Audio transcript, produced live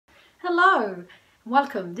Hello,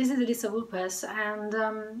 welcome. This is Elyssa Vulpes,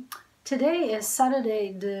 and today is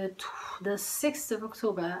Saturday, the 6th of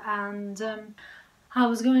October, and I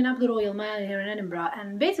was going up the Royal Mile here in Edinburgh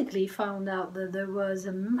and basically found out that there was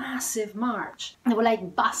a massive march. There were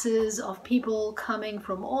like buses of people coming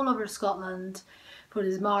from all over Scotland for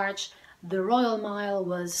this march. The Royal Mile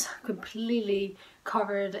was completely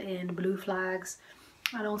covered in blue flags,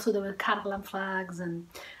 and also there were Catalan flags and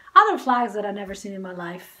other flags that I've never seen in my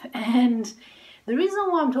life. And the reason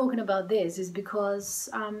why I'm talking about this is because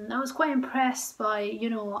I was quite impressed by,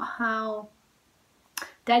 how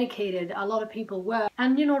dedicated a lot of people were.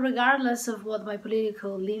 And, regardless of what my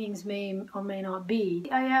political leanings may or may not be,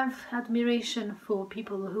 I have admiration for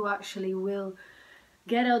people who actually will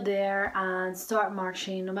get out there and start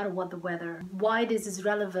marching no matter what the weather. Why this is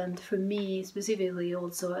relevant for me specifically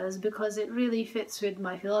also is because it really fits with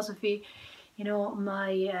my philosophy.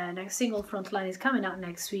 My next single, Frontline, is coming out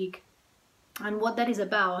next week, and what that is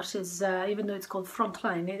about is, even though it's called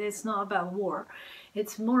Frontline, it's not about war.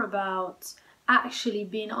 It's more about actually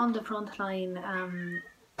being on the front line.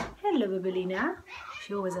 Hello, Babelina.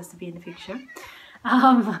 She always has to be in the picture.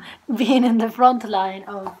 Being in the front line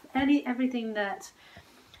of everything that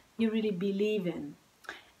you really believe in.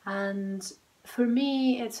 And for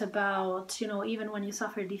me, it's about, even when you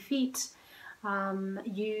suffer defeat,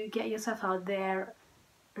 you get yourself out there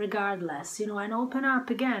regardless, and open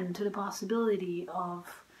up again to the possibility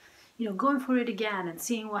of, going for it again and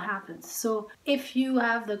seeing what happens. So if you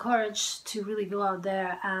have the courage to really go out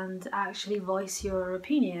there and actually voice your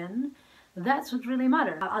opinion, that's what really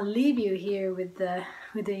matters. I'll leave you here with the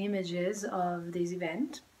images of this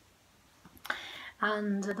event.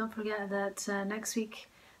 And don't forget that next week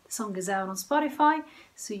the song is out on Spotify,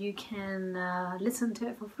 so you can listen to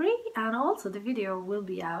it for free, and also the video will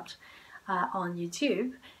be out on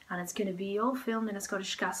YouTube, and it's going to be all filmed in a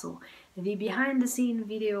Scottish castle. The behind the scene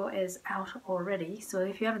video is out already, so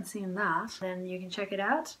if you haven't seen that, then you can check it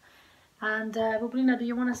out. And Boblina, do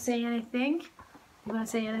you want to say anything? You want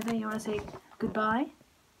to say anything? You want to say goodbye?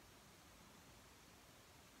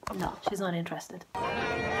 No, she's not interested.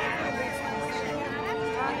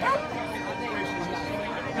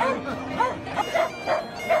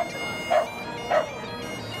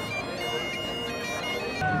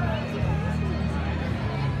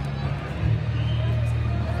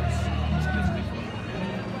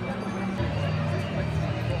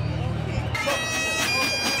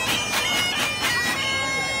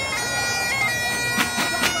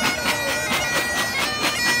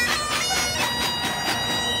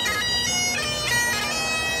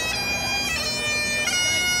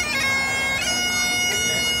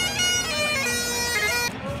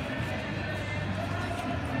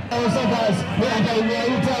 We have a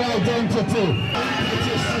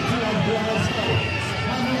identity.